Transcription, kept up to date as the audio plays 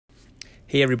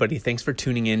Hey everybody, thanks for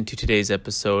tuning in to today's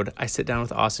episode. I sit down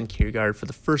with Austin Kiergaard for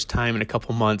the first time in a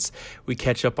couple months. We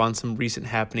catch up on some recent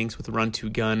happenings with Run to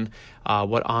Gun,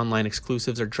 what online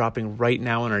exclusives are dropping right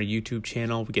now on our YouTube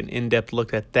channel. We get an in-depth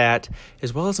look at that,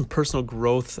 as well as some personal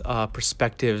growth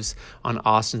perspectives on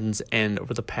Austin's end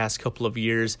over the past couple of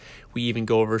years. We even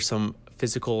go over some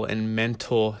physical and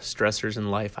mental stressors in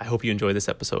life. I hope you enjoy this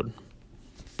episode.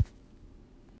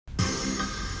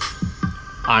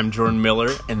 I'm Jordan Miller,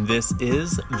 and this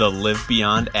is the Live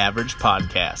Beyond Average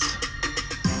podcast.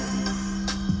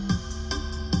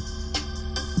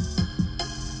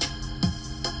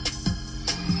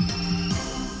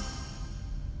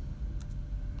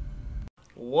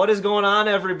 What is going on,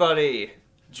 everybody?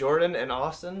 Jordan and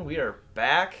Austin, we are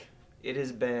back.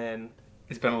 It's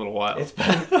been a little while. It's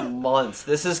been months.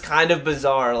 This is kind of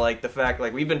bizarre, like the fact,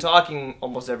 like we've been talking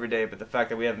almost every day, but the fact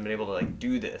that we haven't been able to like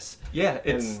do this. Yeah,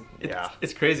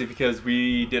 it's crazy because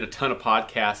we did a ton of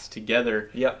podcasts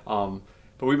together. Yep. But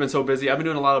we've been so busy. I've been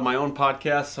doing a lot of my own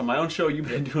podcasts on my own show. You've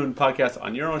been doing podcasts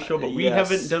on your own show, but we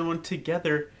haven't done one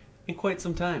together in quite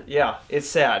some time. Yeah, it's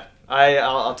sad.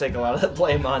 I'll take a lot of the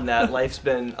blame on that. Life's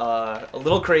been a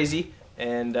little crazy,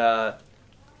 and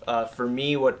for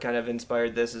me, what kind of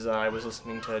inspired this is I was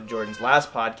listening to Jordan's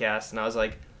last podcast, and I was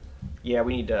like, "Yeah,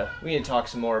 we need to talk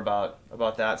some more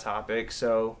about that topic."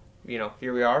 So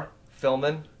here we are,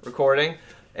 filming, recording,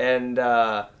 and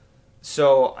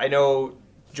so I know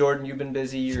Jordan, you've been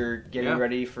busy. You're getting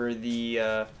ready for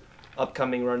the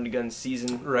upcoming Run to Gun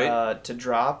season to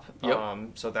drop. Yep.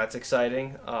 So that's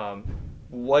exciting.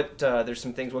 There's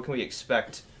some things. What can we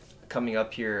expect coming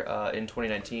up here in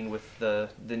 2019 with the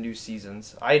new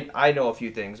seasons? I know a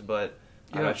few things, but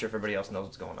I'm not sure if everybody else knows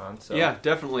what's going on. So. Yeah,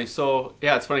 definitely. So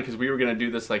it's funny because we were going to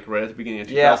do this like right at the beginning of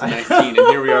 2019, and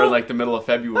here we are in like the middle of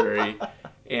February,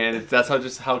 and that's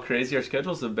how crazy our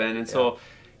schedules have been. And so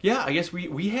I guess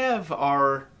we have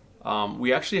our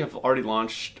we actually have already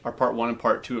launched our part 1 and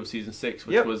part 2 of season 6,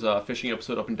 which was a fishing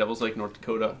episode up in Devil's Lake, North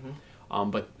Dakota.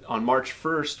 Mm-hmm. But on March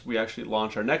 1st, we actually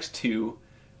launch our next 2.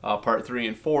 Part 3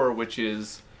 and 4, which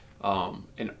is a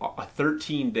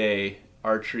 13-day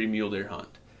archery mule deer hunt.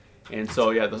 And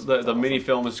so, the mini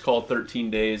film is called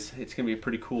 13 Days. It's going to be a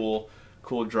pretty cool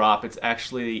drop. It's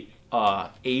actually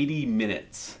 80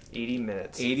 minutes. 80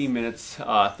 minutes. 80 minutes,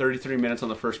 33 minutes on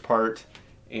the first part,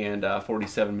 and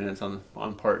 47 minutes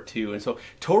on part 2. And so,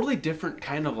 totally different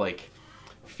kind of like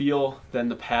feel than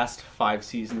the past 5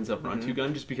 seasons of Run to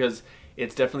Gun, just because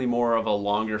it's definitely more of a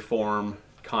longer form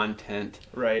content,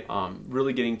 right?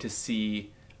 Really getting to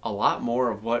see a lot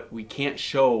more of what we can't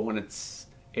show when it's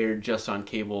aired just on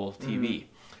cable TV,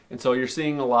 and so you're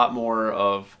seeing a lot more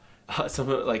of some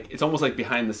of it's almost like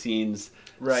behind the scenes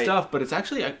stuff, but it's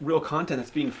actually real content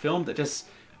that's being filmed that just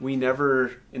we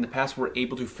never in the past were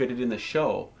able to fit it in the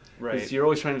show. Right, so you're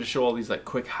always trying to show all these like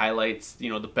quick highlights,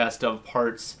 the best of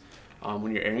parts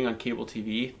when you're airing on cable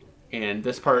TV, and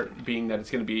this part being that it's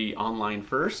going to be online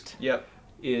first. Yep.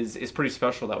 Is pretty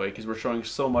special that way because we're showing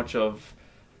so much of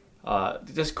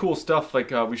just cool stuff. Like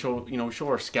we show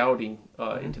our scouting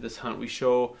into this hunt. We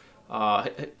show a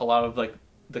lot of like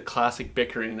the classic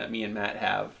bickering that me and Matt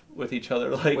have with each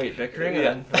other. Like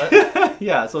bickering?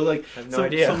 Yeah. So like I have no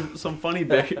idea. Some funny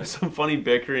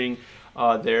bickering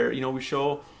there. We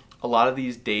show a lot of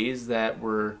these days that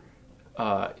were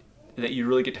that you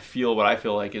really get to feel what I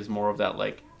feel like is more of that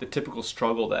like the typical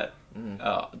struggle that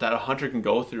a hunter can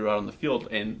go through out on the field,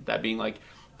 and that being like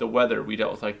the weather. We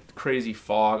dealt with like crazy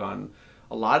fog on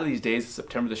a lot of these days in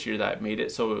September this year that made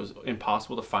it so it was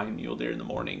impossible to find mule deer in the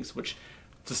mornings, which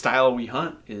the style we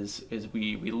hunt is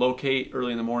we locate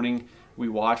early in the morning, we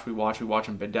watch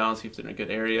them bed down, see if they're in a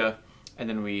good area, and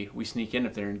then we sneak in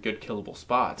if they're in good killable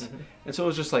spots. And so it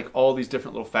was just like all these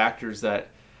different little factors that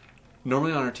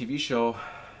normally on our TV show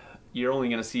you're only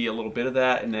going to see a little bit of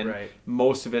that, and then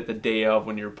most of it the day of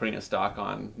when you're putting a stock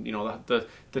on, the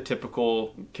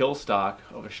typical kill stock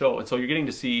of a show. And so you're getting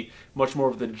to see much more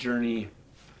of the journey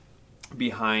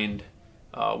behind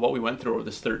what we went through over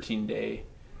this 13-day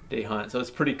hunt. So it's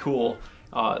pretty cool,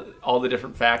 all the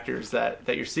different factors that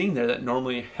you're seeing there that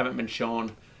normally haven't been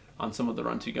shown on some of the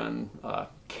Run to Gun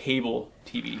cable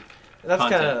TV. That's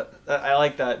kind of, I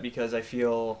like that because I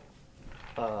feel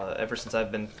ever since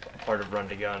I've been a part of Run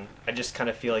to Gun, I just kind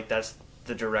of feel like that's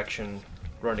the direction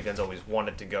Run to Gun's always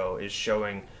wanted to go, is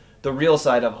showing the real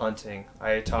side of hunting.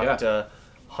 I talk to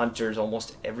hunters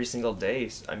almost every single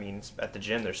day. I mean, at the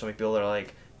gym, there's so many people that are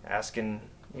like asking,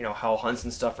 how hunts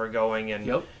and stuff are going,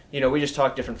 and we just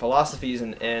talk different philosophies,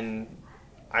 and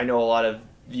I know a lot of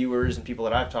viewers and people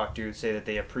that I've talked to say that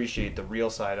they appreciate the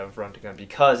real side of Run to Gun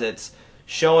because it's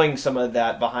showing some of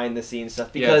that behind the scenes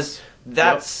stuff, because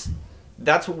that's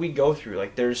that's what we go through.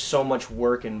 Like, there's so much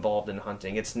work involved in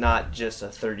hunting. It's not just a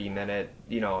 30-minute,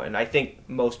 and I think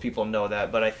most people know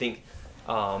that, but I think,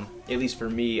 at least for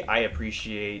me, I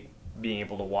appreciate being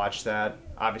able to watch that,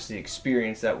 obviously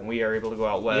experience that when we are able to go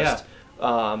out west.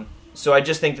 Yeah. So I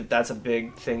just think that that's a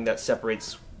big thing that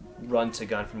separates Run to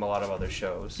Gun from a lot of other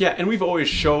shows. Yeah, and we've always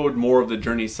showed more of the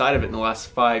journey side of it in the last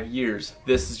 5 years.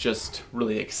 This is just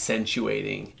really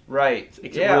accentuating. Right.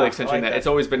 Really accentuating that. It's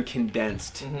always been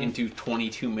condensed into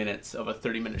 22 minutes of a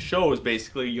 30-minute show. Is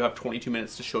basically you have 22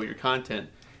 minutes to show your content.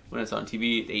 When it's on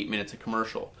TV, 8 minutes of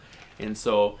commercial. And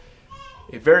so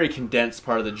a very condensed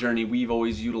part of the journey. We've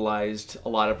always utilized a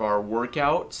lot of our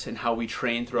workouts and how we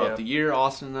train throughout the year,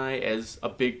 Austin and I, as a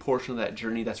big portion of that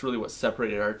journey. That's really what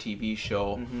separated our TV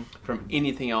show from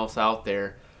anything else out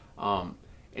there.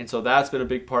 And so that's been a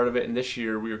big part of it. And this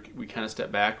year we kind of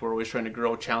stepped back. We're always trying to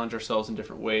grow, challenge ourselves in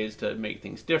different ways to make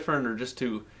things different or just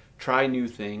to try new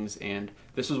things. And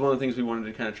this was one of the things we wanted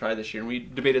to kind of try this year. And we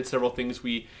debated several things.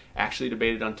 We actually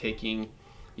debated on taking,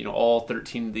 all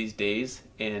 13 of these days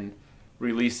and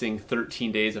releasing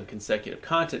 13 days of consecutive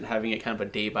content and having it kind of a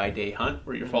day-by-day hunt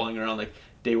where you're following around. Like,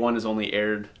 day 1 is only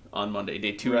aired on Monday,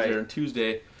 day 2 is aired on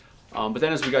Tuesday. But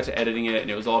then as we got to editing it and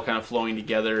it was all kind of flowing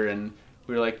together, and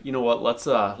we were like, you know what,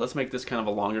 let's make this kind of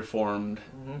a longer formed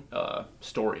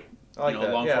story. I like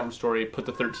that. Long form story, put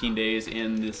the 13 days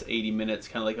in this 80 minutes,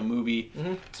 kind of like a movie,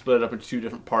 split it up into 2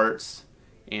 different parts,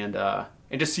 and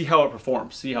just see how it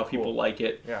performs, see how people like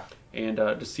it. Yeah. And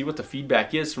just see what the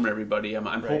feedback is from everybody. I'm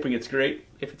hoping it's great.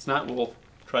 If it's not, we'll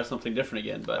try something different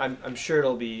again. But I'm sure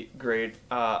it'll be great.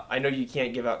 I know you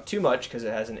can't give out too much because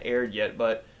it hasn't aired yet,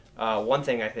 but one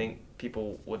thing I think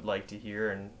people would like to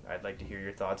hear, and I'd like to hear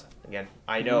your thoughts. Again,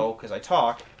 I know because I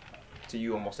talk to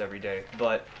you almost every day,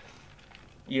 but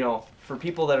for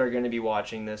people that are going to be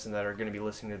watching this and that are going to be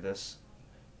listening to this,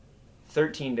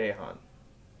 13-day hunt.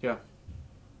 Yeah.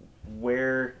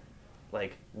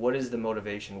 What is the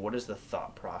motivation? What is the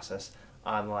thought process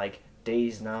on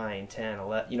days 9, 10,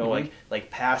 11, like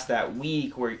past that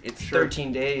week where it's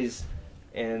 13 days,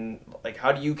 and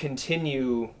how do you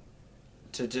continue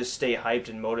to just stay hyped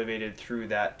and motivated through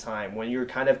that time when you're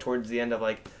kind of towards the end of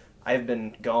I've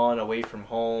been gone away from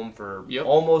home for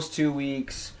almost 2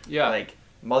 weeks. Yeah.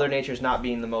 Mother Nature's not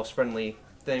being the most friendly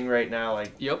thing right now.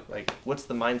 What's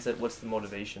the mindset? What's the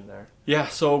motivation there? Yeah,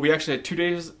 so we actually had 2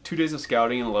 days of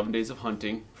scouting and 11 days of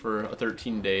hunting for a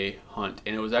 13-day hunt,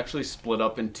 and it was actually split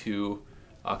up into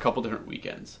a couple different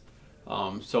weekends.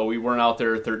 So we weren't out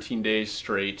there 13 days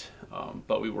straight,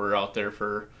 but we were out there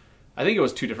for, I think it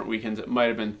was 2 different weekends. It might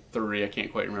have been 3, I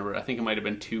can't quite remember. I think it might have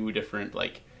been 2 different,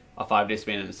 a 5-day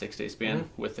span and a 6-day span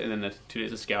and then the 2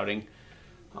 days of scouting.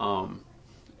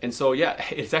 And so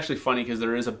it's actually funny because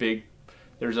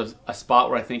there's a spot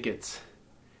where I think it's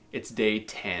day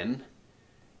 10,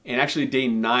 and actually day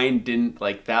 9 didn't,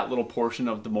 that little portion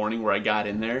of the morning where I got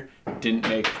in there didn't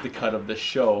make the cut of the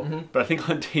show. But I think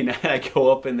on day 9 I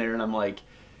go up in there and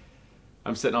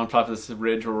I'm sitting on top of this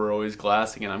ridge where we're always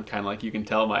glassing, and I'm kind of you can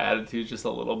tell my attitude's just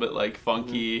a little bit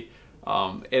funky.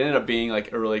 It ended up being a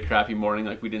really crappy morning.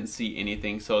 We didn't see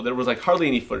anything, so there was hardly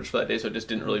any footage for that day, so it just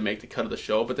didn't really make the cut of the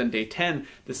show. But then day 10,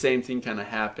 the same thing kind of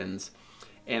happens,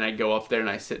 and I go up there and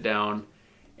I sit down,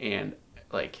 and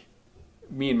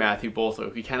me and Matthew both,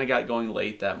 we kind of got going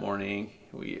late that morning.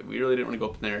 We really didn't want to go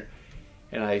up in there,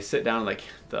 and I sit down,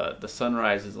 the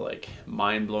sunrise is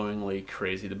mind-blowingly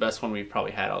crazy. The best one we've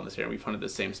probably had out in this area. We've hunted the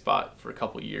same spot for a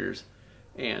couple years,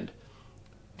 and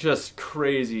just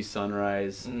crazy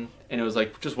sunrise. And it was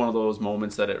just one of those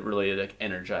moments that it really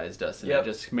energized us, and it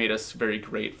just made us very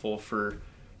grateful for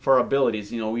our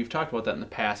abilities. We've talked about that in the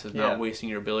past, is not wasting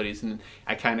your abilities, and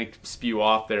I kind of spew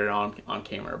off there on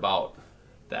camera about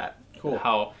that. Cool.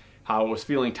 How I was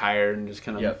feeling tired and just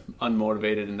kind of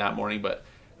unmotivated in that morning, but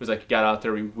it was got out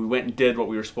there, we went and did what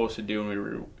we were supposed to do,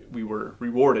 and we were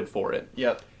rewarded for it.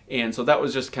 And so that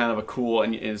was just kind of a cool,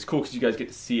 and it's cool because you guys get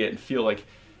to see it and feel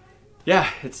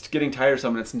it's getting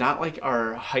tiresome, and it's not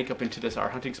our hike up into our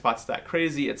hunting spot's that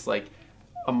crazy. It's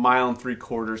 1.75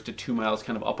 miles to 2 miles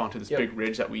kind of up onto this big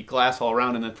ridge that we glass all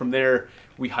around, and then from there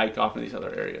we hike off into these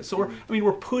other areas. So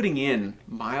we're putting in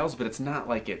miles, but it's not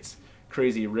it's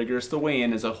crazy rigorous. The way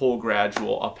in is a whole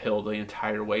gradual uphill the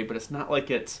entire way, but it's not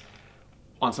it's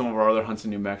on some of our other hunts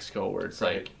in New Mexico where it's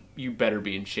you better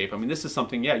be in shape. This is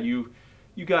something you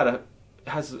gotta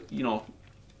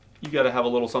you got to have a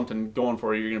little something going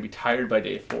for you. You're going to be tired by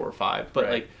day 4 or 5.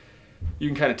 But you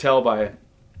can kind of tell by,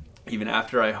 even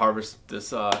after I harvest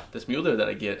this mule deer that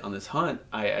I get on this hunt,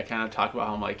 I kind of talk about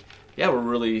how I'm we're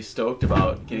really stoked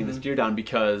about getting this deer down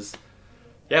because,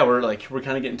 yeah, we're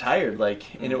kind of getting tired, like,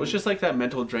 and it was just like that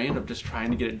mental drain of just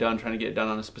trying to get it done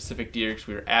on a specific deer, because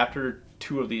we were after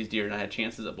 2 of these deer, and I had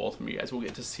chances at both of them. You guys will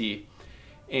get to see,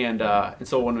 and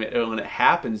so when it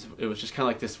happens, it was just kind of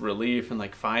like this relief, and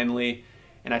like finally,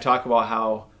 and I talk about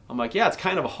how I'm like, yeah, it's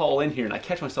kind of a haul in here, and I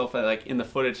catch myself like in the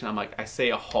footage, and I'm like, I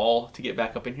say a haul to get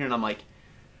back up in here, and I'm like,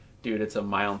 dude, it's 1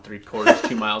 3/4 miles,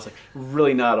 2 miles, like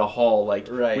really not a haul. Like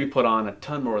we put on a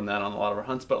ton more than that on a lot of our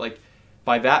hunts, but like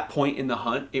by that point in the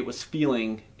hunt, it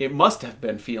must have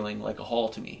been feeling like a haul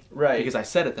to me, right? Because I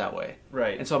said it that way,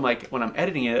 right? And so I'm like, when I'm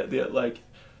editing it, like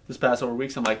this past several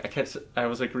weeks, I'm like, I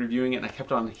was like reviewing it, and I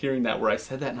kept on hearing that where I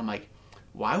said that, and I'm like,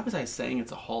 why was I saying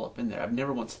it's a haul up in there? I've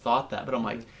never once thought that, but I'm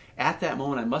like, at that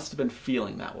moment, I must have been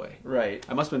feeling that way, right?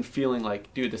 I must have been feeling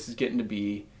like, dude, this is getting to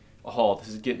be a haul. This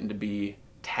is getting to be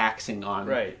taxing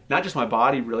on not just my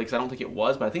body, really, because I don't think it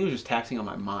was, but I think it was just taxing on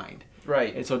my mind.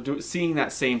 Right. And so seeing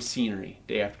that same scenery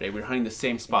day after day, we were hunting the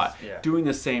same spot, doing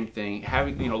the same thing,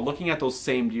 having, looking at those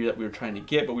same deer that we were trying to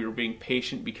get, but we were being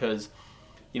patient because,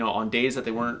 on days that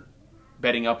they weren't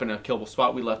bedding up in a killable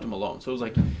spot, we left them alone. So it was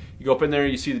like, you go up in there,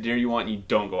 you see the deer you want, and you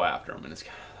don't go after them. And it's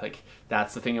kind of like,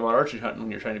 that's the thing about archery hunting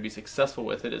when you're trying to be successful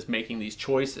with it, is making these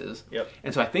choices. Yep.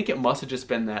 And so I think it must have just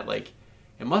been that, like,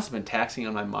 it must have been taxing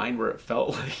on my mind where it felt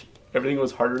like everything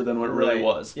was harder than what it really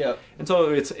was. Yep. And so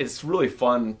it's really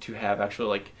fun to have actual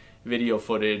like video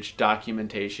footage,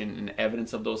 documentation, and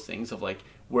evidence of those things, of like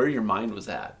where your mind was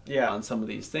at on some of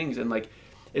these things. And like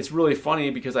it's really funny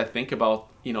because I think about,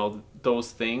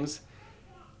 those things,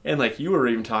 and like you were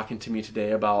even talking to me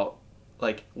today about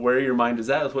like where your mind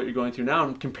is at with what you're going through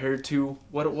now compared to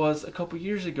what it was a couple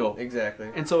years ago. Exactly.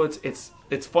 And so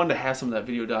it's fun to have some of that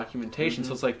video documentation.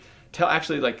 So it's like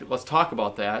let's talk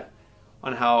about that,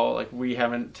 on how like we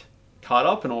haven't caught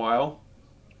up in a while,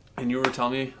 and you were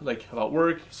telling me like about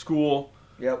work, school,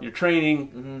 your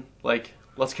training, like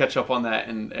let's catch up on that.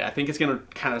 And I think it's gonna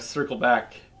kind of circle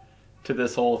back to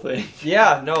this whole thing.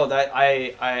 Yeah, no, that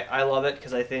I love it,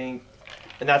 because I think,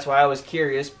 and that's why I was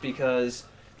curious, because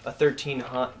a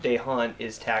 13-day hunt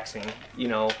is taxing.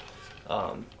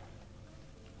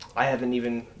 I haven't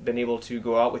even been able to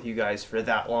go out with you guys for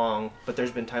that long, but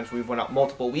there's been times we've went out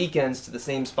multiple weekends to the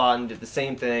same spot and did the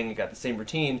same thing and got the same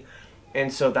routine.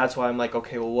 And so that's why I'm like,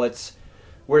 okay, well,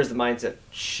 where's the mindset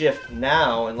shift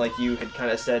now? And like you had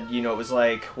kind of said, it was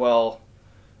like, well,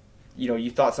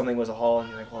 you thought something was a haul, and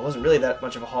you're like, well, it wasn't really that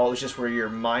much of a haul. It was just where your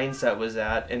mindset was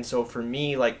at. And so for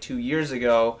me, like 2 years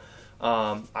ago,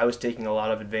 I was taking a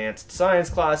lot of advanced science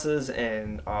classes,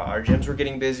 and our gyms were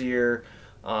getting busier.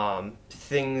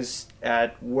 Things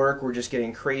at work were just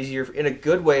getting crazier in a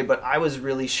good way, but I was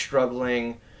really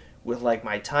struggling with like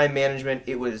my time management.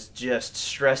 It was just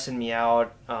stressing me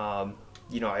out. I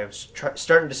was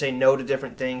starting to say no to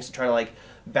different things to try to like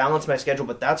balance my schedule,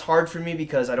 but that's hard for me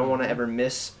because I don't want to ever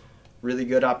miss really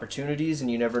good opportunities, and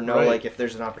you never know, like if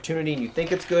there's an opportunity and you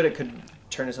think it's good, it could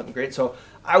turn into something great. So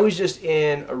I was just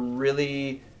in a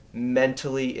really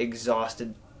mentally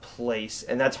exhausted place,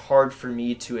 and that's hard for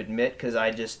me to admit, because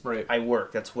I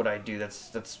work. That's what I do.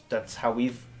 That's how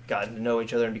we've gotten to know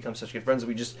each other and become such good friends.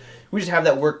 We just have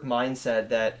that work mindset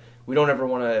that we don't ever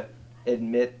want to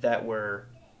admit that we're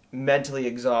mentally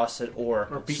exhausted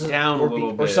or beat down a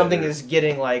little bit, or something is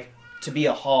getting like to be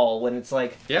a haul, when it's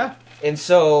like And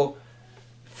so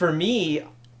for me,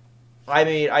 I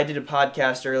did a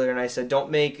podcast earlier, and I said, don't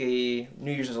make a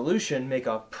New Year's resolution, make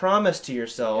a promise to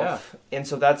yourself. And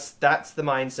so that's the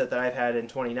mindset that I've had in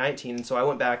 2019. And so I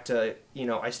went back to,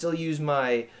 I still use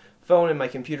my phone and my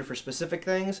computer for specific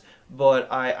things, but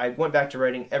I went back to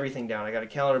writing everything down. I got a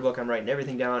calendar book, I'm writing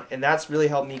everything down, and that's really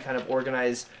helped me kind of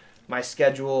organize my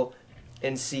schedule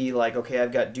and see like, okay,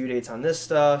 I've got due dates on this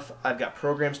stuff, I've got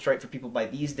programs to write for people by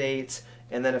these dates.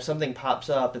 And then if something pops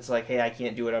up, it's like, hey, I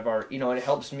can't do it. I've already, and it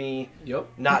helps me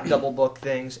not double book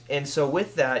things. And so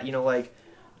with that, like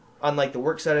on like the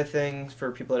work side of things, for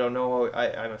people that don't know,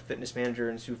 I'm a fitness manager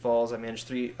in Sioux Falls. I manage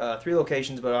three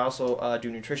locations, but I also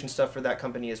do nutrition stuff for that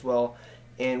company as well.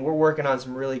 And we're working on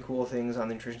some really cool things on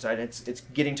the nutrition side. It's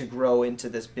getting to grow into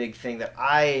this big thing that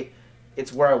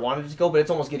it's where I wanted it to go, but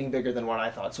it's almost getting bigger than what I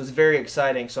thought. So it's very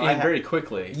exciting. So very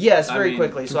quickly. Yes, very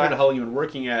quickly. So how you've been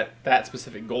working at that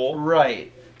specific goal.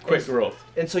 Right. Quick growth.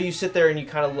 And so you sit there and you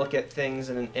kind of look at things,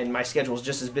 and my schedule is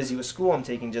just as busy with school. I'm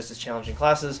taking just as challenging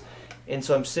classes. And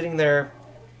so I'm sitting there.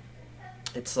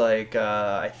 It's like,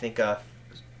 I think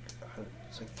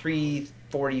it's like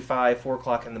 3:45, 4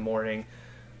 o'clock in the morning.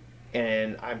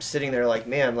 And I'm sitting there like,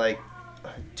 man, like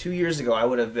 2 years ago I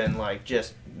would have been like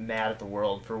just mad at the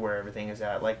world for where everything is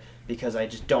at, like because I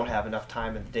just don't have enough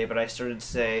time in the day. But I started to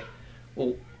say,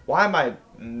 well, why am I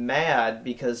mad?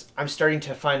 Because I'm starting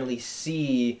to finally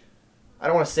see, I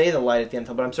don't want to say the light at the end of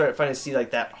the tunnel, but I'm starting to finally see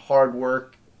like that hard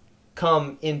work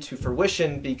come into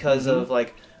fruition because Mm-hmm. of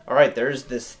like, all right, there's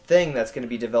this thing that's going to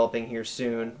be developing here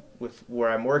soon with where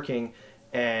I'm working,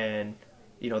 and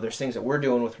there's things that we're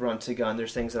doing with Run to Gun,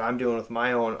 there's things that I'm doing with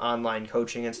my own online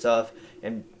coaching and stuff,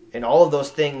 and all of those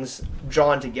things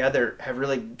drawn together have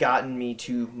really gotten me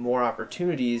to more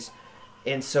opportunities.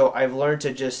 And so I've learned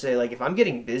to just say, like, if I'm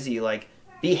getting busy, like,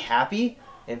 be happy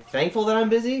and thankful that I'm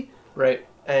busy, Right.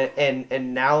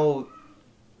 and now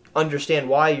understand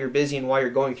why you're busy and why you're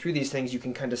going through these things. You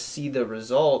can kind of see the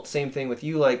result. Same thing with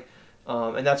you, like,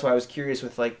 and that's why I was curious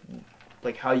with like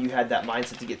how you had that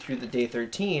mindset to get through the day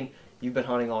 13. You've been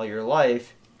hunting all your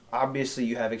life. Obviously,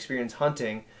 you have experience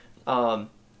hunting, and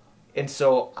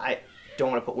so I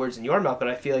don't want to put words in your mouth, but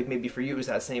I feel like maybe for you it was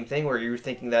that same thing where you were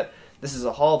thinking that this is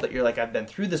a haul, but you're like, I've been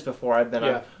through this before. I've been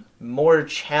on more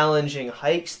challenging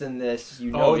hikes than this.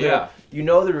 You know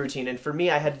the routine. And for me,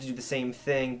 I had to do the same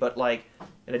thing, but like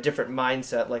in a different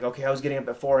mindset. Like, okay, I was getting up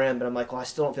at 4 a.m., but I'm like, well, I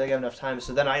still don't feel like I have enough time.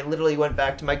 So then I literally went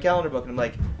back to my calendar book, and I'm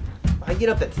like, I get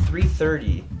up at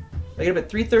 3:30. I get up at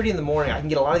 3:30 in the morning. I can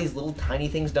get a lot of these little tiny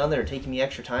things done that are taking me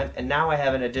extra time, and now I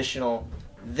have an additional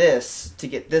this to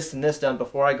get this and this done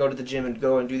before I go to the gym and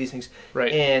go and do these things.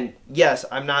 Right. And yes,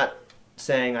 I'm not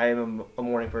saying I am a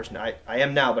morning person. I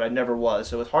am now, but I never was.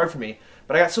 So it was hard for me.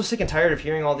 But I got so sick and tired of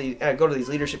hearing all these. I go to these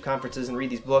leadership conferences and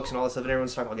read these books and all this stuff, and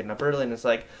everyone's talking about getting up early, and it's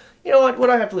like, you know what? What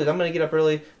do I have to lose? I'm going to get up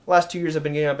early. The last 2 years I've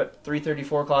been getting up at 3:30,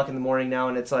 4 o'clock in the morning now,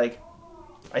 and it's like,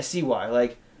 I see why.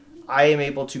 Like, I am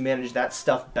able to manage that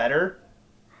stuff better,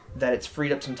 that it's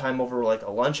freed up some time over like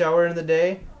a lunch hour in the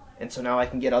day, and so now I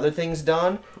can get other things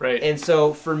done. Right. And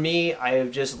so for me, I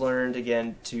have just learned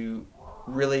again to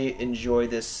really enjoy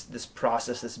this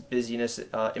process, this busyness,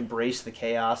 embrace the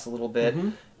chaos a little bit. Mm-hmm.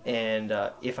 And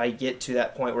if I get to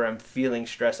that point where I'm feeling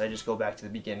stressed, I just go back to the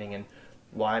beginning and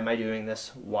why am I doing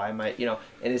this? Why am I,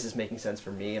 and is this making sense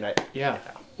for me? And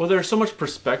Well, there's so much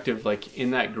perspective, like,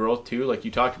 in that growth, too. Like,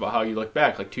 you talked about how you look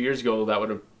back. Like, 2 years ago, that would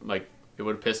have, like, it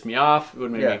would have pissed me off. It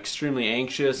would have made me extremely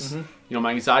anxious. Mm-hmm.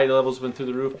 My anxiety levels went through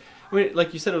the roof. I mean,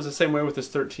 like you said, it was the same way with this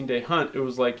 13-day hunt. It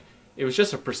was like, it was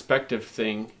just a perspective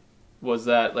thing. Was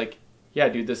that, like, yeah,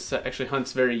 dude, this actually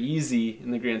hunt's very easy in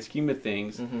the grand scheme of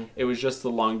things. Mm-hmm. It was just the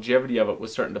longevity of it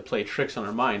was starting to play tricks on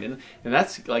our mind. And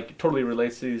that's, like, totally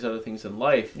relates to these other things in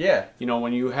life. Yeah.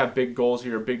 When you have big goals,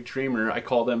 you're a big dreamer. I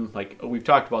call them, like, we've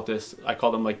talked about this, I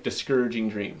call them, like, discouraging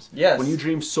dreams. Yes. When you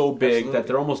dream so big Absolutely. that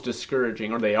they're almost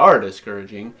discouraging, or they are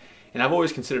discouraging. And I've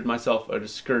always considered myself a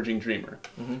discouraging dreamer.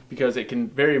 Mm-hmm. Because it can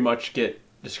very much get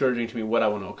discouraging to me what I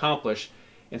want to accomplish.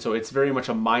 And so it's very much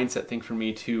a mindset thing for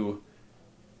me to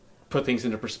put things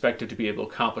into perspective to be able to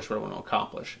accomplish what I want to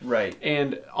accomplish. Right.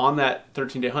 And on that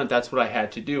 13-day hunt, that's what I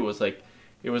had to do.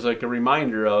 It was like a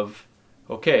reminder of,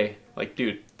 okay, like,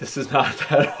 dude, this is not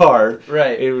that hard.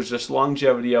 Right. It was just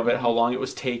longevity of it, how long it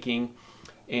was taking,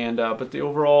 and but the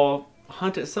overall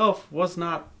hunt itself was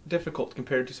not difficult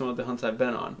compared to some of the hunts I've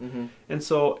been on. Mm-hmm. And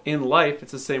so in life,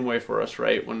 it's the same way for us,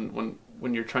 right? When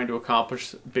you're trying to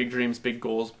accomplish big dreams, big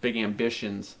goals, big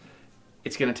ambitions,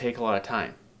 it's going to take a lot of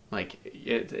time. Like,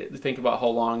 think about how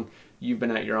long you've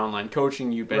been at your online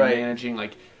coaching, you've been managing,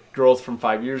 like, growth from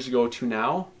 5 years ago to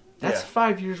now. That's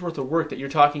 5 years worth of work that you're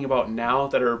talking about now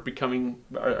that are coming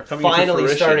finally into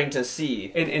fruition. starting to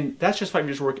see. And that's just 5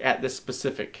 years work at this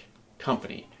specific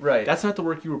company. Right. That's not the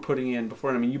work you were putting in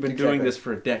before. I mean, you've been doing this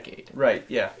for a decade. Right,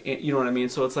 yeah. You know what I mean?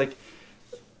 So it's like,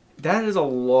 that is a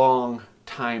long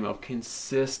time of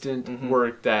consistent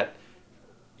work that,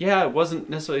 yeah, it wasn't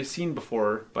necessarily seen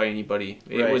before by anybody.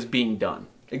 It was being done.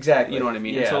 Exactly. You know what I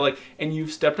mean? Yeah. And so, like, and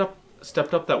you've stepped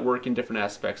up that work in different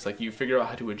aspects. Like, you figure out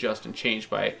how to adjust and change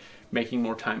by making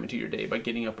more time into your day, by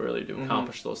getting up early to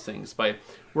accomplish those things, by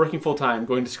working full time,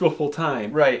 going to school full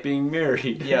time, being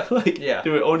married,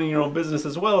 owning your own business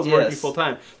as well as working full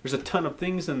time. There's a ton of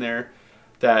things in there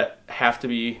that have to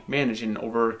be managed, and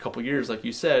over a couple years, like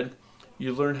you said,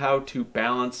 you learn how to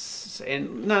balance,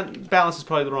 and not balance is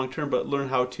probably the wrong term, but learn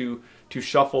how to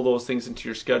shuffle those things into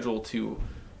your schedule to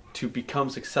become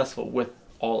successful with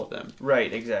all of them.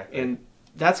 Right, exactly. And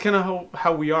that's kind of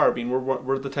how we are. I mean,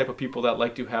 we're the type of people that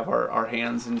like to have our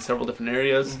hands in several different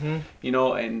areas,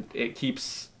 and it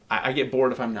keeps, I get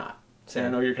bored if I'm not. And I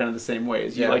know you're kind of the same way.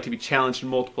 You like to be challenged in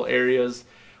multiple areas,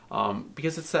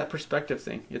 because it's that perspective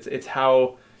thing. It's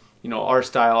how, our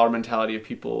style, our mentality of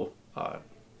people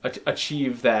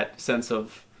achieve that sense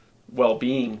of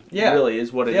well-being. Really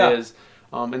is what it is.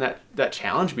 And that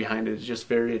challenge behind it is just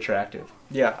very attractive.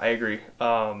 Yeah, I agree.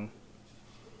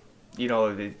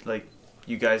 Like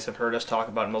you guys have heard us talk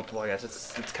about multiple, I guess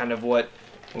it's kind of what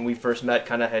when we first met,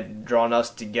 kind of had drawn us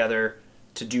together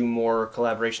to do more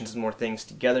collaborations and more things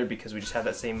together because we just have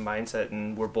that same mindset,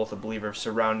 and we're both a believer of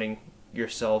surrounding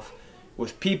yourself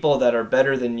with people that are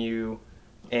better than you,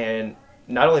 and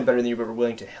not only better than you, but are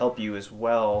willing to help you as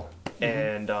well.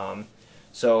 And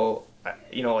so,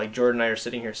 you know, like Jordan and I are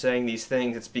sitting here saying these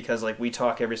things, it's because like we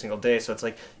talk every single day. So it's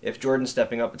like if Jordan's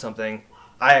stepping up at something,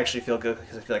 I actually feel good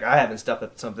because I feel like I haven't stepped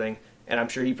up at something, and I'm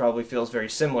sure he probably feels very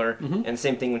similar. And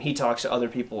same thing when he talks to other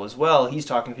people as well. He's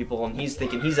talking to people and he's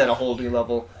thinking he's at a whole new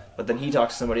level, but then he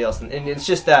talks to somebody else, and it's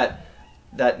just that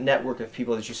network of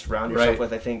people that you surround yourself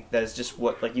with. I think that is just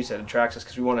what, like you said, attracts us,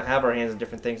 because we want to have our hands in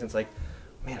different things. And it's like,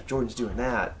 man, if Jordan's doing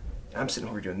that, and I'm sitting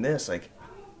over doing this, like,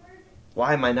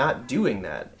 why am I not doing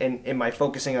that? And am I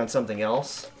focusing on something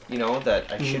else, you know,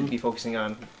 that I should be focusing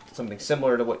on something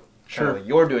similar to what kind of what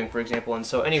you're doing, for example? And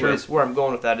so anyways, where I'm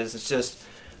going with that is it's just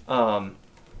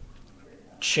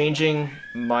changing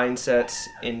mindsets,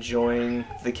 enjoying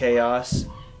the chaos,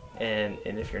 and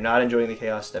if you're not enjoying the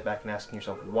chaos, step back and asking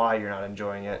yourself why you're not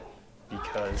enjoying it,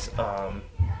 because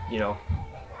you know,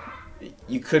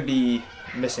 you could be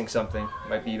missing something. You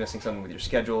might be missing something with your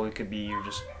schedule. It could be you're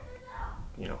just,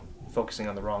 you know, focusing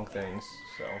on the wrong things.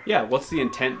 So yeah, what's the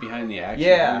intent behind the action?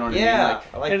 Yeah, you know what yeah, I mean?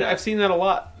 Like, I like and that. I've seen that a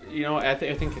lot. You know, I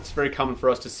think it's very common for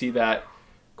us to see that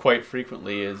quite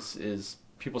frequently. Is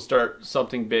people start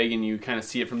something big and you kind of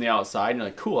see it from the outside and you're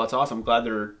like, cool, that's awesome. I'm glad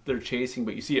they're chasing,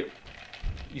 but you see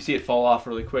it fall off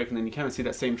really quick, and then you kind of see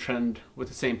that same trend with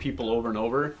the same people over and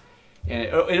over. And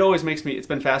it always makes me, it's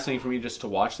been fascinating for me just to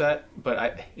watch that.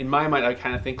 But in my mind, I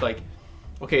kind of think like,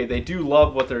 okay, they do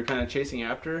love what they're kind of chasing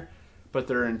after, but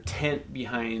their intent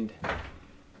behind, you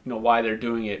know, why they're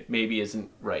doing it maybe isn't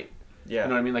right. yeah, You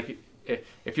know what I mean? Like,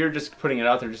 if you're just putting it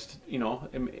out there, just, you know,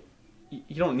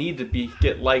 you don't need to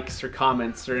get likes or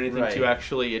comments or anything to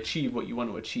actually achieve what you want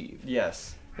to achieve.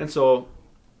 yes, And so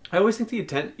I always think the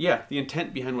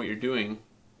intent behind what you're doing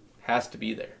has to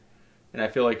be there. And I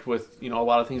feel like with, you know, a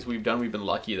lot of things we've done, we've been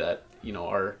lucky that, you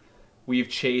know, we've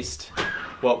chased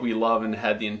what we love and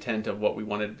had the intent of what we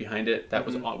wanted behind it. That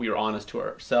was, we were honest to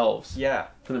ourselves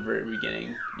from the very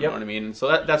beginning. You know what I mean? And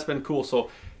so that's been cool. So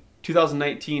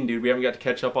 2019, dude, we haven't got to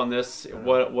catch up on this.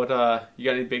 What you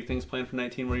got any big things planned for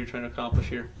 19? What are you trying to accomplish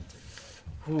here?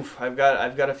 Oof, I've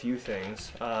got a few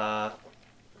things.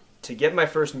 To get my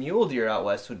first mule deer out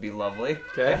west would be lovely.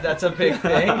 Okay. That's a big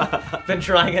thing. Been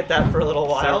trying at that for a little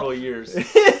while. Several years.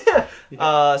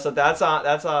 So that's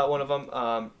one of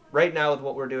them. Right now, with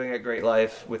what we're doing at Great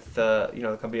Life, with you know,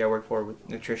 the company I work for with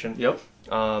nutrition. Yep.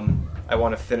 I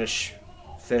want to finish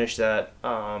that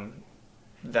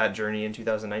that journey in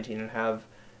 2019 and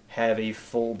have a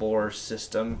full bore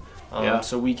system,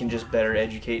 so we can just better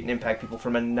educate and impact people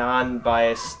from a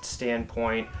non-biased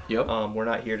standpoint. Yep. We're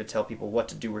not here to tell people what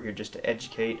to do. We're here just to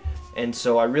educate. And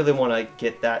so I really want to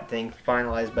get that thing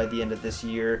finalized by the end of this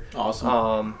year.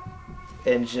 Awesome.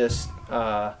 And just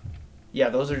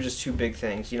those are just two big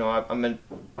things. You know,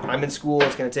 I'm in school.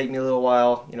 It's going to take me a little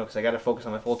while, you know, because I got to focus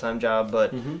on my full-time job.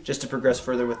 But just to progress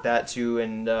further with that too,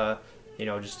 and you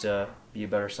know, just be a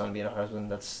better son, be a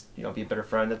husband. That's, you know, be a better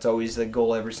friend. That's always the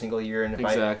goal every single year. And if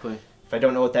I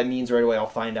don't know what that means right away, I'll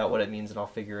find out what it means and I'll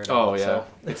figure it out. Oh yeah, so.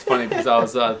 It's funny because I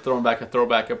was throwing back a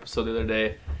throwback episode the other day.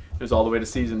 It was all the way to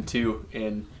season 2,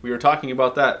 and we were talking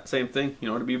about that same thing. You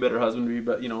know, to be a better husband, to be,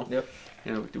 but you know. Yep.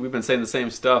 You know, we've been saying the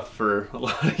same stuff for a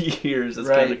lot of years. It's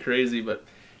kind of crazy, but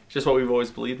it's just what we've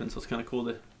always believed in. So it's kind of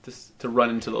cool to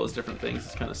run into those different things.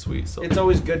 It's kind of sweet. So it's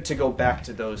always good to go back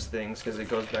to those things because it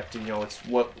goes back to, you know, it's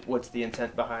what's the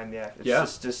intent behind the act.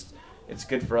 It's just it's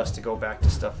good for us to go back to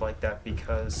stuff like that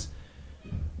because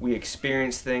we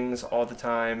experience things all the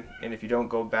time, and if you don't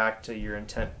go back to your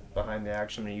intent behind the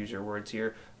action, I'm going to use your words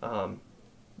here,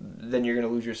 then you're going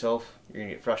to lose yourself. You're going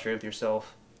to get frustrated with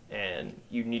yourself. And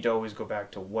you need to always go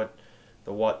back to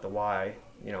the why,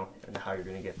 you know, and how you're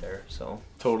going to get there. So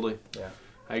totally, yeah,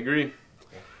 I agree.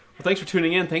 Well, thanks for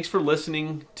tuning in. Thanks for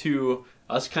listening to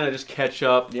us kind of just catch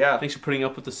up. Yeah. Thanks for putting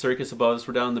up with the circus above us.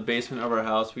 We're down in the basement of our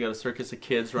house. We got a circus of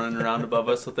kids running around above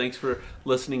us. So thanks for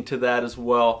listening to that as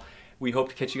well. We hope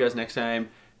to catch you guys next time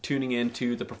tuning in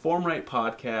to the Perform Right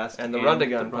podcast and the Run to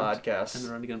Gun podcast. And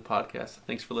the Run to Gun podcast.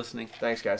 Thanks for listening. Thanks, guys.